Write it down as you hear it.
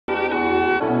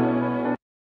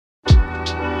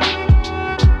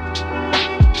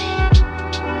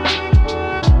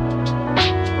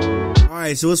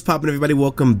Alright, so what's poppin', everybody?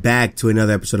 Welcome back to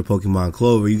another episode of Pokemon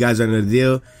Clover. You guys already know the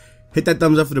deal. Hit that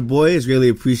thumbs up for the boy. It's really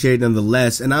appreciated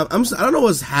nonetheless. And I don't know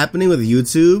what's happening with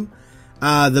YouTube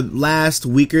the last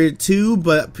week or two,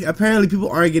 but apparently people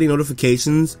aren't getting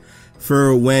notifications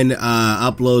for when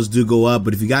uploads do go up.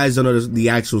 But if you guys don't know the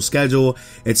actual schedule,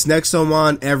 it's next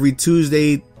on every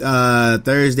Tuesday,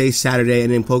 Thursday, Saturday,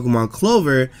 and then Pokemon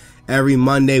Clover every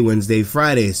Monday, Wednesday,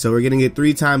 Friday. So we're getting it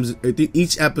 3 times,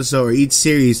 each episode or each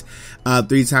series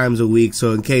 3 times a week.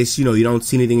 So in case, you don't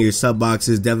see anything in your sub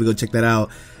boxes, definitely go check that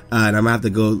out. And I'm gonna have to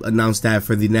go announce that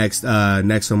for the next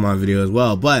Pokemon video as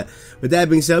well. But with that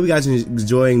being said, we guys are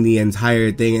enjoying the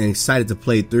entire thing and excited to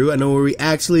play through. I know where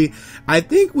I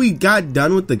think we got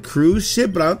done with the cruise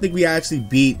ship, but I don't think we actually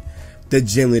beat the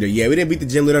gym leader. Yeah, we didn't beat the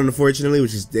gym leader, unfortunately,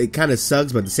 it kind of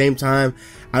sucks, but at the same time,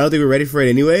 I don't think we're ready for it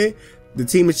anyway. The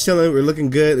team is chilling, we're looking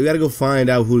good. We gotta go find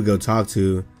out who to go talk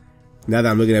to. Now that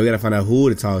I'm looking at it, we gotta find out who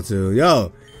to talk to.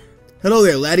 Yo, hello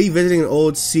there, laddie, visiting an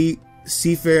old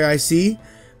seafarer I see.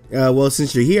 Well,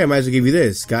 since you're here, I might as well give you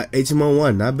this. Got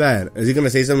HM01, not bad. Is he gonna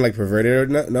say something like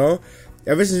perverted or no?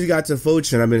 Ever since we got to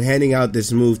Fortune, I've been handing out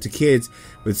this move to kids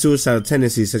with suicidal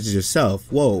tendencies such as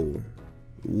yourself. Whoa.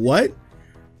 What?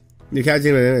 You're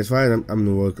catching it as far as I'm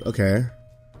the world. Okay.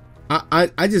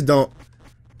 I just don't.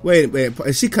 Wait,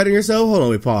 is she cutting herself? Hold on,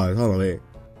 wait, pause. Hold on, wait.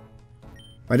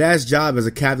 My dad's job as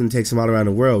a captain takes him all around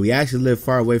the world. We actually live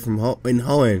far away from in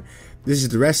Hoenn. This is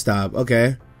the rest stop.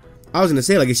 Okay. I was gonna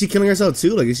say, like, is she killing herself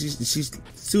too? Like, she's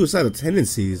suicidal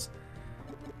tendencies.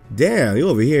 Damn, you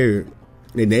over here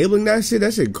enabling that shit?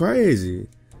 That shit crazy.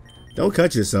 Don't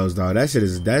cut yourselves, dog. That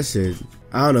shit.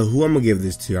 I don't know who I'm gonna give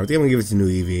this to. I think I'm gonna give it to New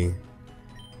Eevee.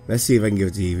 Let's see if I can give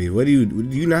it to Eevee.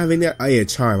 Do you not have any? Oh yeah,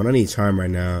 Charm. I don't need Charm right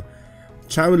now.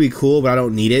 Charm would be cool, but I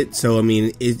don't need it. So I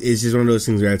mean, it's just one of those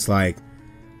things where it's like,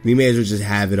 we may as well just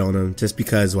have it on them, just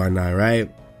because why not, right?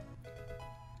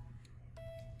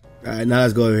 Alright, now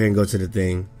let's go over here and go to the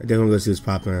thing. I definitely want to go see what's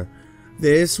popping.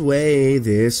 This way,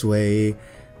 this way,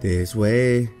 this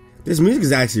way. This music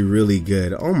is actually really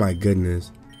good. Oh my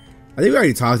goodness. I think we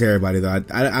already talked to everybody though.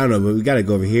 I don't know, but we gotta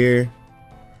go over here.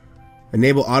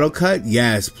 Enable auto cut?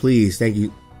 Yes, please. Thank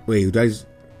you. Wait, do I just...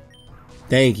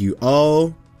 Thank you.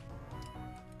 Oh.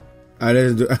 I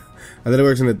thought it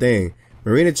works on the thing.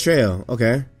 Marina Trail.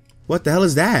 Okay. What the hell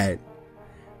is that?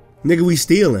 Nigga, we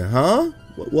stealing, huh?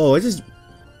 Whoa, it just...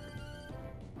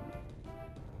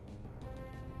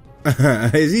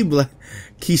 Is he black?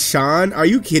 Keyshawn? Are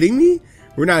you kidding me?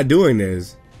 We're not doing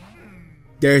this.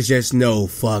 There's just no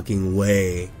fucking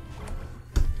way.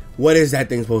 What is that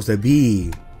thing supposed to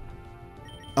be?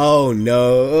 Oh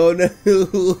no. Oh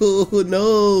no.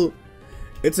 No.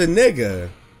 It's a nigga.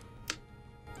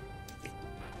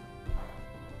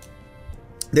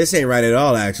 This ain't right at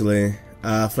all, actually.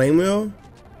 Flame wheel?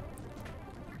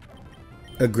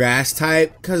 A grass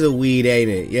type? Cause of weed,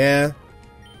 ain't it? Yeah.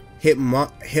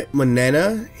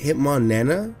 Hitmonena?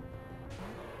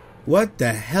 What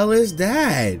the hell is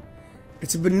that?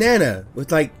 It's a banana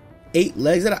with like 8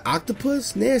 legs. Is that an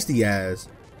octopus? Nasty ass.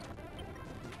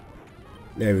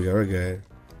 There we go, we're good.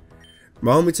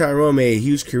 My homie Tyrone made a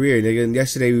huge career, nigga.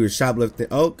 Yesterday we were shoplifting.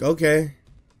 Oh, okay.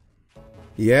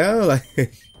 Yeah,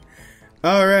 like,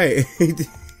 alright.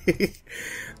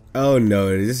 Oh no,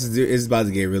 this is about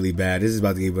to get really bad. This is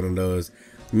about to get one of those.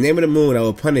 Name of the moon, I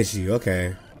will punish you.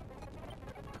 Okay.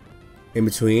 In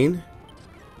between.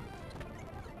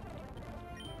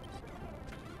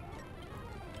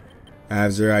 I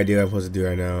have zero idea what I'm supposed to do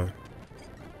right now.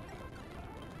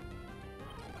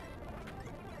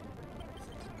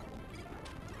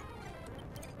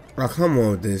 Oh, come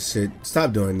on with this shit.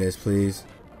 Stop doing this, please.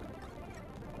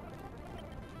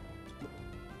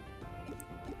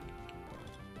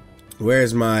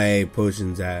 Where's my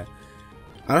potions at?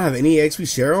 I don't have any XP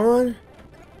share on?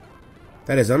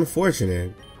 That is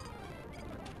unfortunate.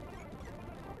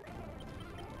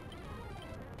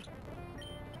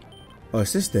 Oh,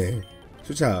 it's this thing.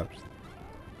 Switch out.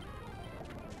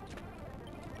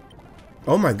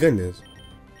 Oh my goodness.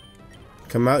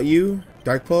 Come out, you.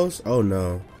 Dark Pulse? Oh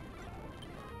no.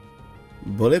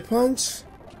 Bullet Punch?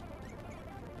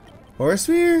 Aura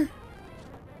Sphere?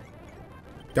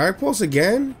 Dark Pulse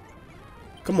again?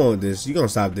 Come on with this. You gonna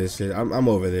stop this shit. I'm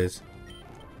over this.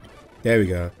 There we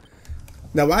go.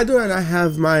 Now why do I not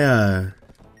have my that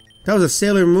was a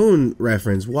Sailor Moon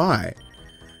reference. Why?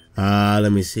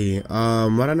 Let me see. Why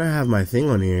don't I have my thing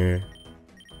on here?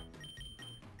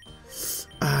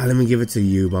 Let me give it to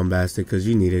you, Bombastic, because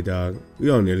you need it, dog. You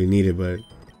don't really need it, but...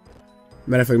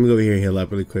 Matter of fact, let me go over here and heal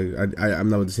up really quick. I'm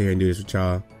not about to sit here and do this with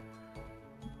y'all.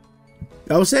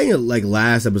 I was saying it like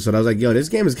last episode. I was like, yo, this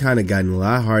game has kind of gotten a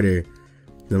lot harder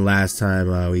than last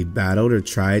time we battled or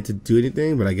tried to do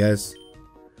anything, but I guess...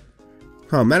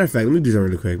 Huh, matter of fact, let me do something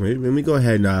really quick. Let me go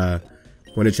ahead and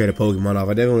want to trade a Pokemon off.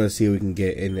 I definitely want to see if we can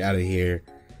get in out of here,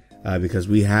 because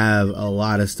we have a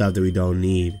lot of stuff that we don't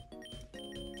need.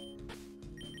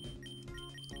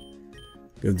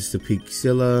 Give this to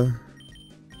Pixilla.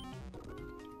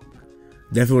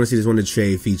 Definitely want to see this one to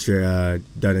trade feature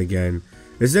done again.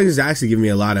 This thing is actually giving me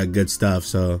a lot of good stuff,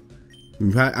 so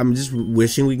I'm just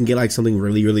wishing we can get like something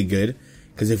really, really good.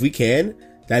 Because if we can,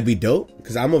 that'd be dope.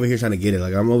 Because I'm over here trying to get it.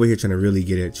 Like, I'm over here trying to really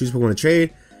get it. Choose Pokemon to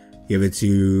trade. Give it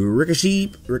to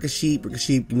Ricochet. Ricochet.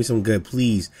 Give me something good,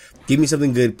 please. Give me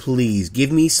something good, please.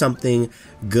 Give me something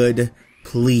good,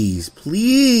 please.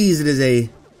 Please, it is a...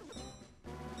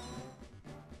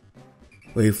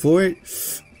 Wait for it.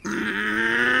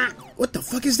 What the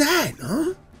fuck is that,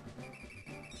 huh?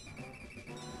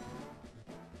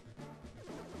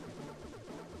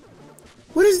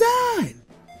 What is that?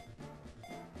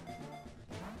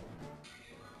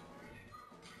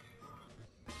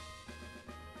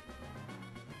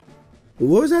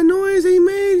 What was that noise that he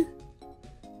made?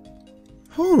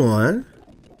 Hold on.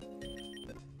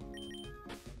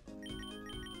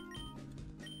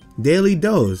 Daily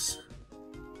dose.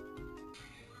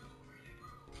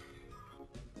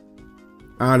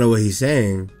 I don't know what he's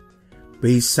saying, but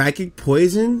he's psychic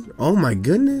poison? Oh my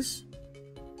goodness.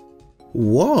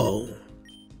 Whoa.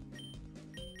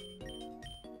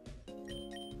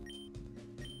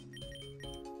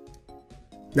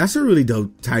 That's a really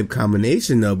dope type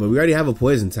combination though, but we already have a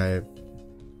poison type.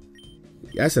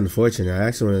 That's unfortunate. I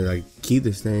actually want to like keep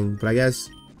this thing, but I guess...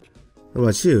 What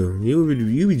about you?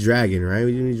 You be dragon, right?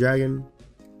 Would you be dragon?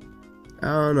 I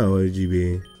don't know, what would you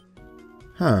be?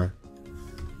 Huh.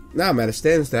 Nah, I'm at a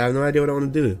standstill. I have no idea what I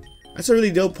want to do. That's a really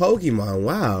dope Pokemon.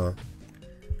 Wow.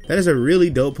 That is a really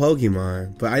dope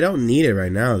Pokemon. But I don't need it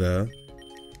right now, though.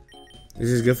 This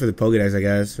is good for the Pokedex, I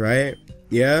guess, right?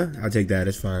 Yeah? I'll take that.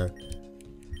 It's fine.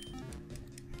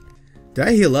 Did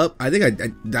I heal up? I think I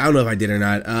don't know if I did or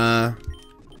not. I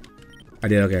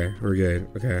did. Okay. We're good.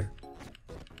 Okay.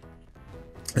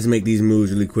 Let's make these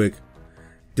moves really quick.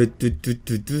 Hey.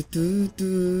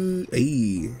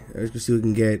 Let's go see what we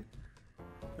can get.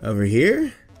 Over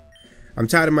here? I'm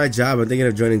tired of my job. I'm thinking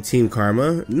of joining Team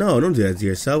Karma. No, don't do that to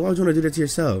yourself. Why would you want to do that to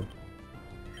yourself?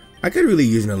 I could really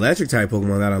use an electric type Pokemon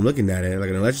now that I'm looking at it. Like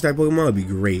an electric type Pokemon would be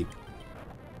great.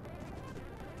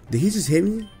 Did he just hit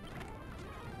me?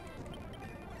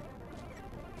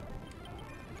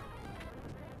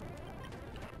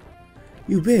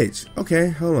 You bitch. Okay,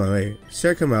 hold on, wait.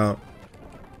 Sir, come out.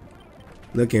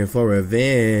 Looking for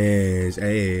revenge.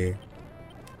 Hey.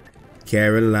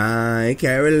 Caroline,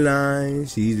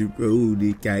 she's a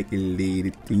roadie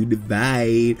calculated to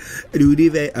divide.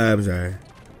 I'm sorry.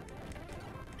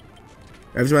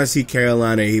 Every time I see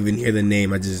Caroline or even hear the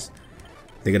name, I just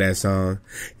think of that song.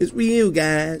 It's real,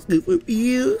 guys. Good for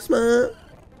real, smart.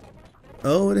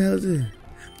 Oh, what the hell is it?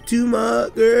 Too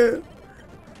much, girl.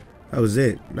 That was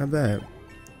it. Not bad.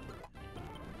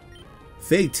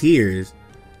 Fake tears.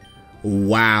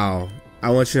 Wow. I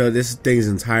want you to know this thing's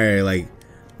entire, like,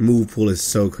 move pool is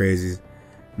so crazy.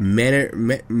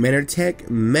 Menartech,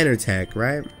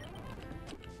 right?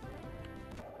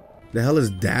 The hell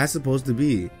is that supposed to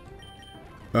be?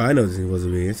 Oh, I know what it's supposed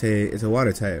to be. It's a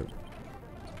water type.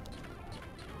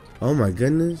 Oh my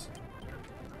goodness.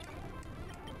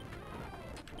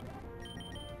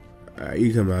 Alright,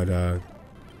 you come out, dog.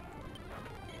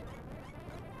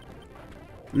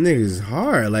 Nigga's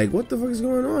hard. Like, what the fuck is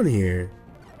going on here?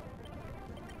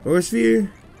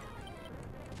 Oversphere?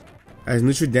 Has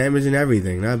neutral damage and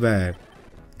everything. Not bad.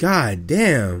 God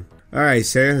damn. Alright,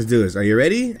 sir. Let's do this. Are you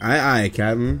ready? Aye,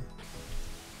 Captain.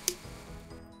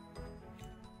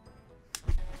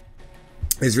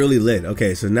 It's really lit.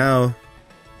 Okay, so now...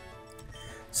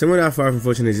 Somewhere not far from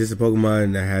Fortune exists a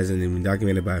Pokemon that hasn't been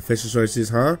documented by official sources,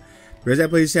 huh? Where's that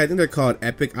place you said? I think they're called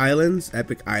Epic Islands.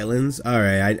 Epic Islands.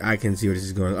 Alright, I can see where this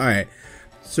is going. Alright.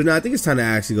 So now I think it's time to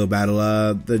actually go battle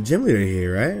the gym leader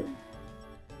here, right?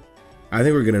 I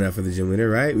think we're good enough for the gym leader,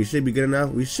 right? We should be good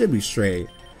enough. We should be straight.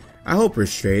 I hope we're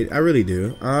straight. I really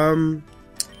do.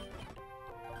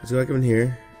 Let's go back in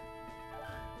here.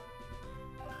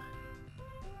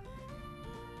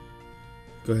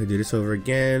 Go ahead and do this over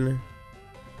again.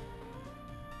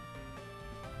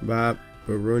 Bop,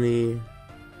 Baruni.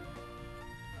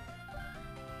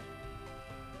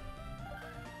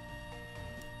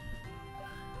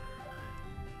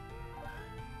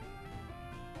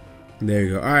 There you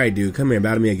go. Alright, dude. Come here.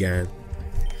 Battle me again.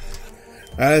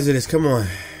 Alright, let's do this. Come on.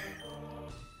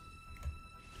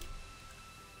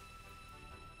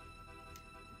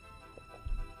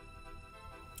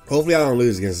 Hopefully I don't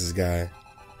lose against this guy.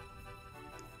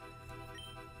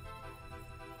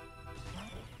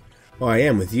 Oh, I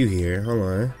am with you here. Hold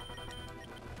on.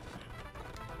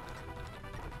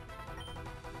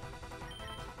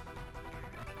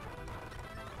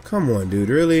 Come on, dude.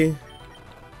 Really?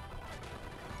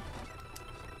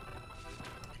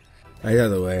 Right, the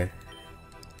other way.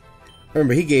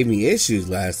 Remember, he gave me issues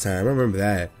last time. I remember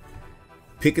that.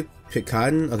 Pick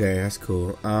cotton? Okay, that's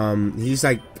cool. He's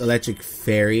like electric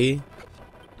fairy.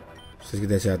 So let's get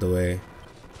that shit out the way.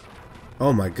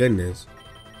 Oh my goodness.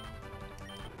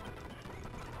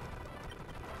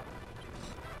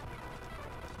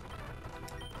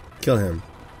 Kill him.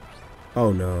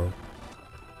 Oh no.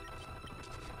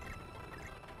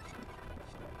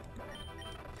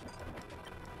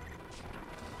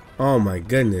 Oh my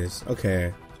goodness.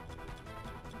 Okay.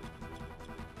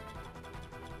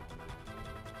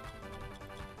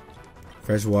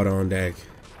 Fresh water on deck.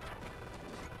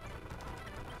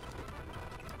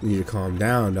 You need to calm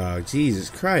down, dog. Jesus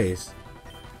Christ.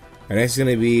 And next is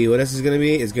gonna be, what else is gonna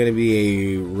be? It's gonna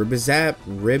be a ribizap.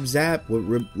 What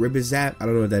ribizap? I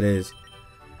don't know what that is.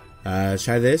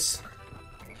 Try this.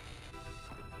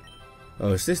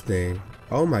 Oh, it's this thing.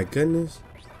 Oh my goodness.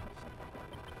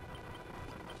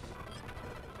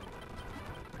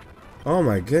 Oh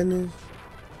my goodness.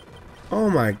 Oh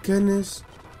my goodness.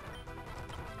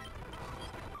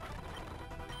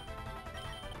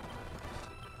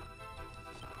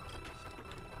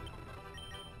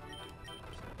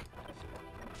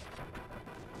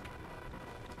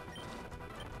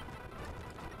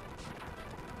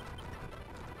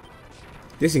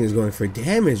 This thing is going for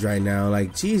damage right now.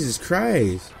 Like, Jesus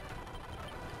Christ.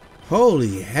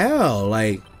 Holy hell.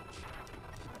 Like,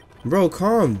 bro,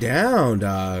 calm down,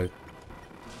 dog.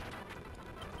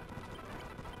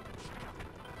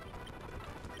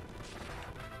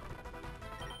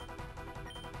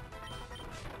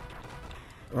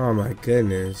 Oh my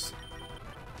goodness.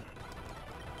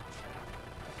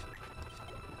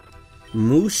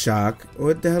 Moose shock?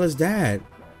 What the hell is that?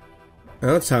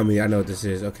 Don't tell me I know what this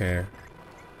is. Okay.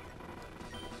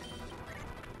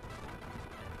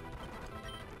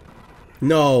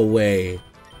 No way.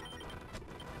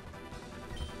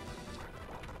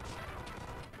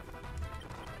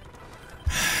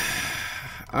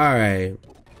 Alright.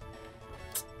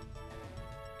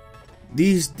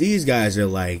 These guys are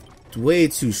like way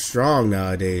too strong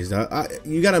nowadays.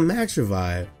 You got a max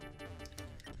revive.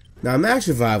 Now max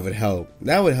revive would help.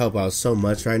 That would help out so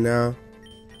much right now.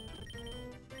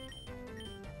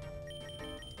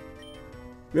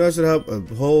 You know what should help? A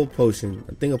whole potion.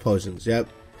 A thing of potions. Yep.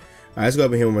 Alright, let's go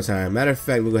up in here one more time. Matter of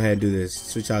fact, we'll go ahead and do this.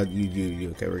 Switch out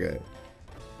you. Okay, we're good.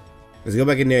 Let's go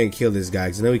back in there and kill this guy,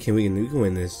 because I know we can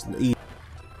win this.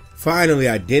 Finally,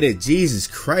 I did it. Jesus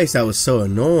Christ, that was so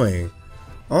annoying.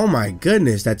 Oh my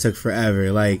goodness, that took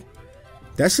forever. Like,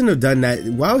 that shouldn't have done that.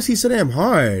 Why was he so damn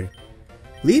hard?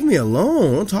 Leave me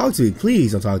alone. Don't talk to me.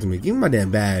 Please don't talk to me. Give me my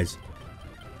damn badge.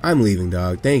 I'm leaving,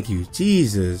 dog. Thank you.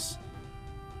 Jesus.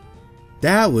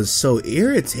 That was so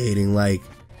irritating. Like,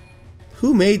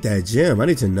 who made that gym? I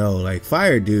need to know. Like,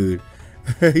 fire dude.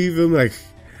 You feel me? Like,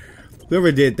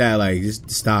 whoever did that, like, just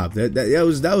stop.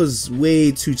 That was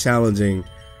way too challenging,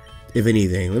 if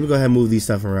anything. Let me go ahead and move these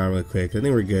stuff around real quick. I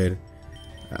think we're good.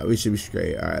 We should be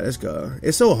straight. Alright, let's go.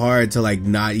 It's so hard to, like,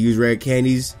 not use rare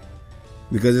candies,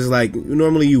 because it's like,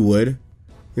 normally you would. You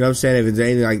know what I'm saying? If it's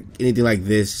anything like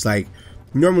this, it's like,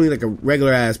 normally like a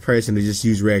regular ass person to just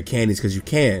use rare candies because you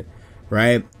can,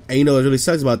 right? And you know what really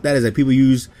sucks about that is that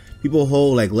people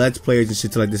hold like let's players and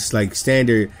shit to like this like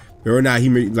standard. We're not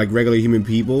human, like regular human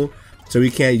people, so we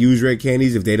can't use rare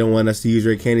candies if they don't want us to use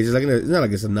rare candies. It's like, it's not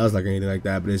like it's a nuzlocke or anything like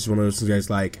that, but it's one of those things that's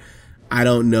like, I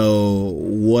don't know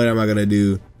what am I gonna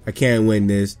do. I can't win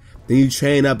this. Then you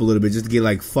train up a little bit just to get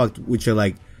like fucked with your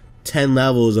like 10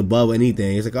 levels above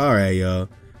anything. It's like, all right, yo,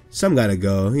 some gotta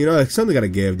go. You know, like, something gotta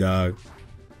give, dog.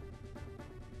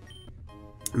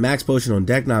 Max potion on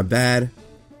deck, not bad.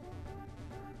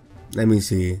 Let me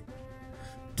see.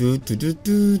 Alright,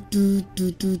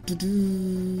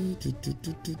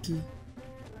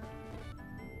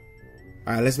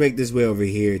 let's make this way over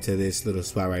here to this little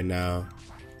spot right now.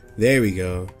 There we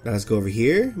go. Now let's go over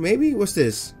here, maybe? What's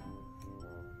this?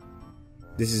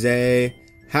 This is a...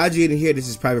 How'd you get in here? This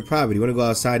is private property. You wanna go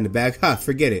outside in the back? Ha,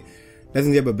 forget it.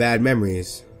 Nothing there but bad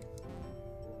memories.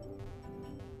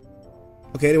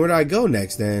 Okay, then where do I go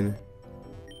next then?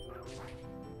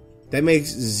 That makes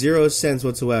 0 sense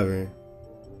whatsoever.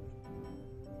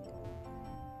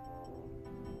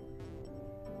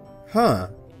 Huh.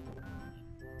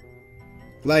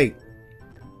 Like,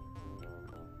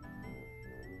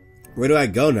 where do I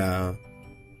go now?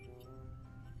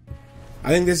 I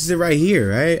think this is it right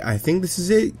here, right? I think this is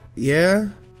it. Yeah.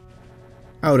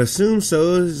 I would assume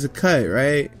so. This is a cut,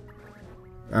 right?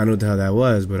 I don't know what the hell that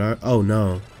was, but oh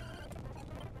no.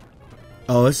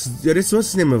 Oh, this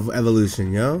what's the name of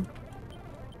evolution, yo?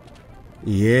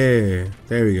 Yeah,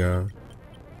 there we go.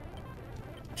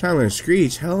 Trying to learn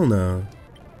Screech? Hell no.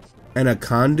 And a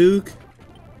Konduke?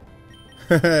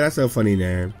 That's a funny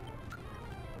name.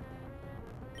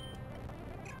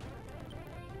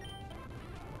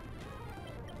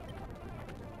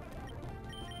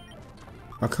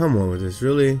 Oh, come on with this,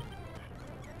 really?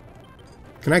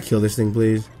 Can I kill this thing,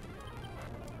 please?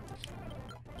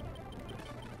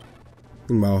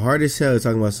 About hard as hell,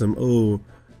 talking about some, oh,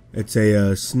 it's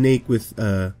a snake with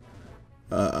a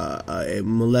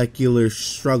molecular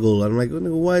struggle. I'm like,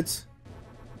 what?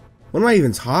 What am I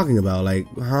even talking about? Like,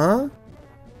 huh?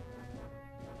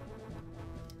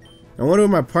 I wonder where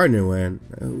my partner went.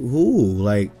 Who?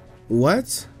 Like,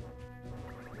 what?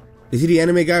 Is he the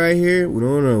anime guy right here?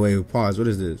 No, wait, pause. What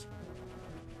is this?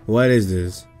 What is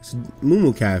this? It's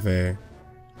Moo Cafe.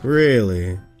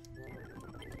 Really?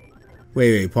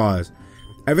 Wait, pause.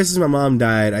 Ever since my mom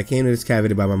died, I came to this cafe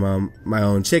to buy my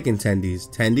own chicken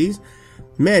tendies. Tendies?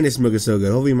 Man, this milk is so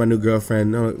good. Hopefully my new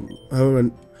girlfriend's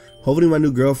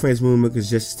moo milk is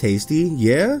just as tasty.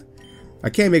 Yeah? I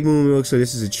can't make moo milk, so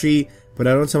this is a treat. But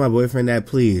I don't tell my boyfriend that,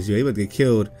 please. You're able to get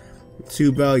killed.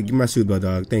 Suit belt, give me my suit belt,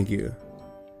 dog. Thank you.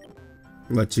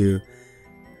 Let you.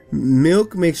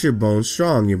 Milk makes your bones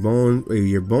strong. Your bone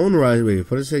rush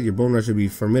would be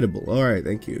formidable. All right,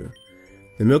 thank you.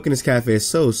 The milk in this cafe is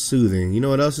so soothing. You know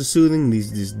what else is soothing?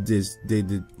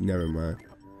 Never mind.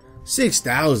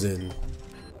 6,000.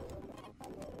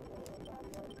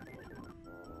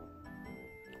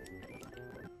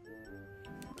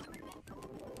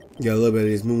 Got a little bit of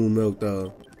this moo milk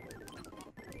though.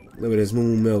 A little bit of this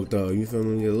moo milk though. You feel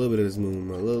me? Get a little bit of this moo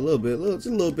milk. Just a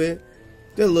little bit.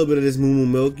 Get a little bit of this moo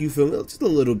milk. You feel me? Just a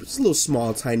little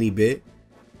small, tiny bit.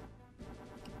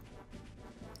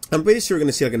 I'm pretty sure we're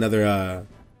gonna see like another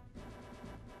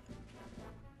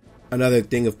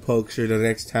thing of Pokester to the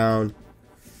next town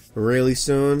really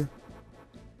soon.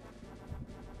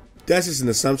 That's just an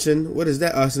assumption. What is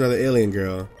that? Oh, it's another alien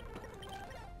girl.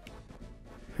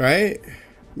 Right?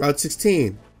 Route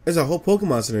 16. There's a whole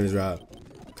Pokemon Center in this route.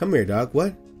 Come here, dog.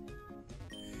 What?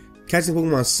 Catching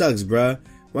Pokemon sucks, bruh.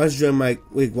 Why don't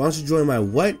you join my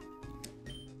what?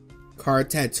 Card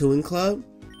tattooing club?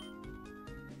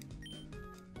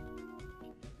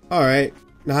 Alright.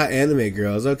 Not anime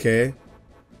girls, okay.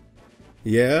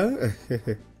 Yeah?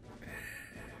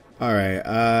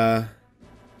 Alright,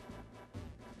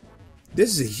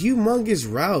 this is a humongous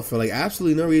route for like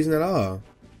absolutely no reason at all.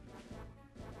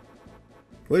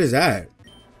 What is that?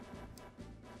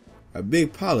 A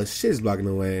big pile of shit is blocking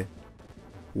the way.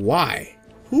 Why?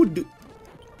 Who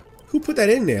put that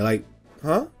in there? Like,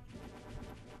 huh?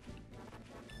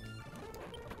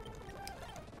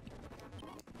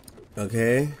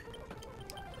 Okay.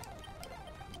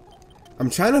 I'm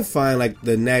trying to find like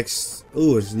the next.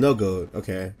 Ooh, it's no go.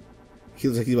 Okay. He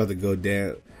looks like he's about to go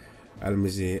down. Let me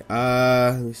see.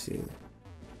 Let me see.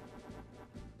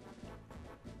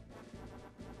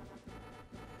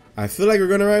 I feel like we're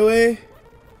going the right way.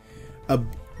 A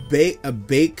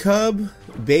bake cub?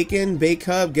 Bacon? Bake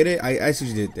cub? Get it? I see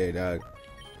what you did there, dog.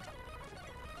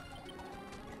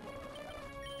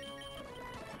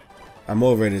 I'm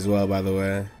over it as well, by the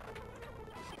way.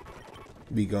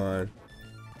 Be gone.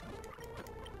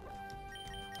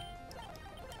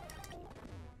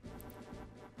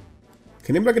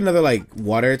 Can anybody get another, like,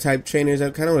 water type trainers? I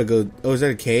kind of want to go. Oh, is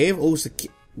that a cave? Oh, it's a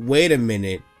wait a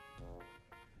minute.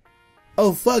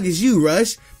 Oh, fuck, it's you,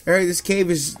 Rush. I heard this cave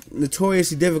is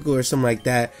notoriously difficult or something like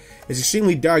that. It's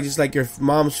extremely dark, just like your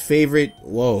mom's favorite,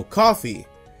 coffee.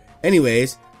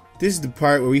 Anyways, this is the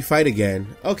part where we fight again.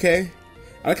 Okay.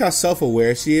 I like how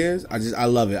self-aware she is. I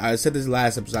love it. I said this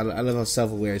last episode. I love how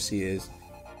self-aware she is.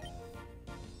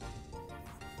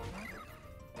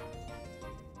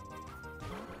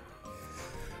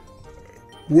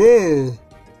 Whoa.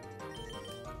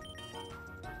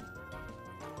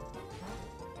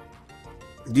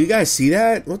 Do you guys see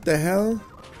that? What the hell?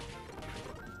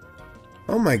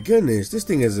 Oh my goodness, this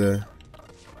thing is a...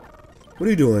 What are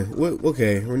you doing? What?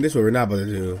 Okay, this is what we're not about to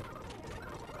do.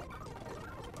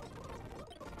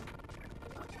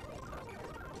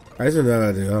 I just don't know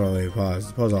how to do. Hold on, wait,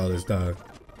 pause. Pause all this stuff.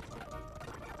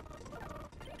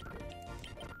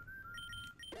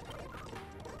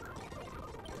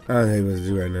 I don't know what to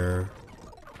do right now.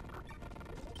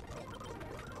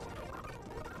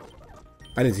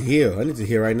 I need to heal. I need to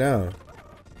heal right now.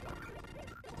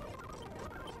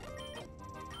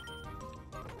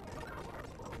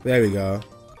 There we go.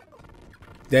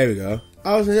 There we go.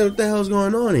 I was like, what the hell's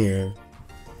going on here?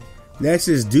 Next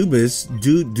is Dubus.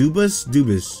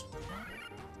 Dubus.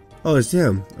 Oh, it's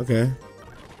him. Okay.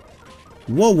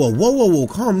 Whoa.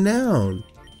 Calm down.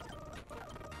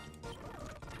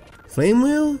 Flame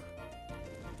wheel?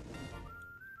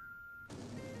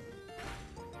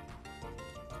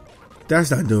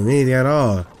 That's not doing anything at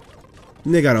all.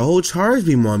 And they got a whole charge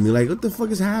beam on me. Like, what the fuck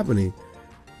is happening?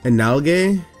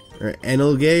 Analgay? Or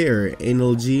Analgay? Or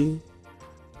Analg?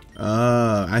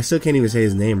 I still can't even say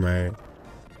his name right.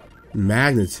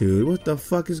 Magnitude. What the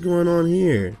fuck is going on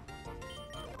here?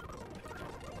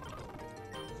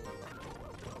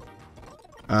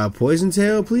 Poison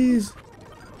tail, please?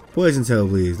 Poison tail,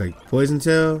 please. Like, poison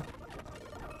tail?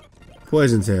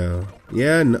 Poison tail.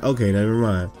 Yeah? No, okay, never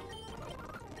mind.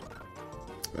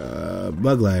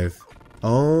 Bug life.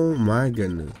 Oh my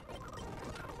goodness.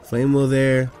 Flame wheel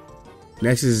there.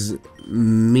 Next is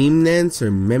Memenence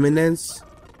or Memenence.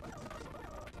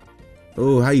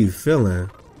 Oh, how you feeling?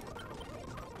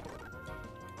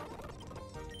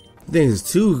 Things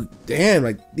too. Damn,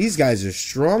 like these guys are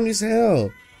strong as hell.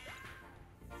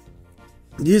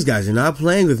 These guys are not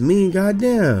playing with me,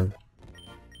 goddamn.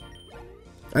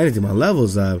 I need to get my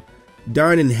levels up.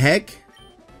 Darn and heck.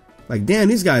 Like, damn,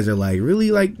 these guys are like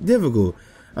really like difficult.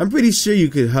 I'm pretty sure you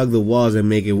could hug the walls and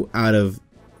make it out of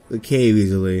the cave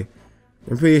easily.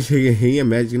 I'm pretty sure can you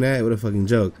imagine that? What a fucking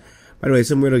joke. By the way,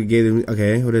 some weirdo gave them.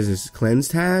 Okay, what is this? Cleanse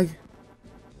tag?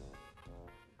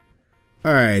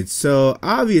 Alright, so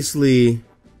obviously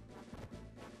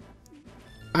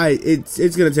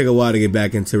it's gonna take a while to get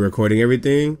back into recording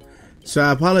everything. So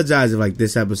I apologize if like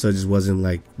this episode just wasn't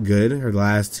like good, or the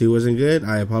last two wasn't good.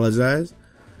 I apologize.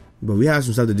 But we have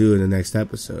some stuff to do in the next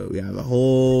episode. We have a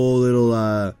whole little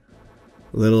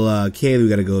cave we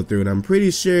gotta go through, and I'm pretty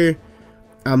sure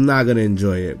I'm not gonna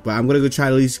enjoy it. But I'm gonna go try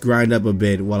to at least grind up a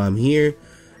bit while I'm here.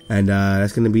 And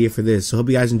that's gonna be it for this. So hope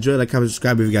you guys enjoyed. Like, comment,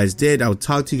 subscribe if you guys did. I'll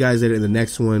talk to you guys later in the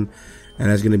next one.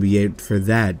 And that's gonna be it for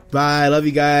that. Bye. Love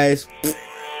you guys.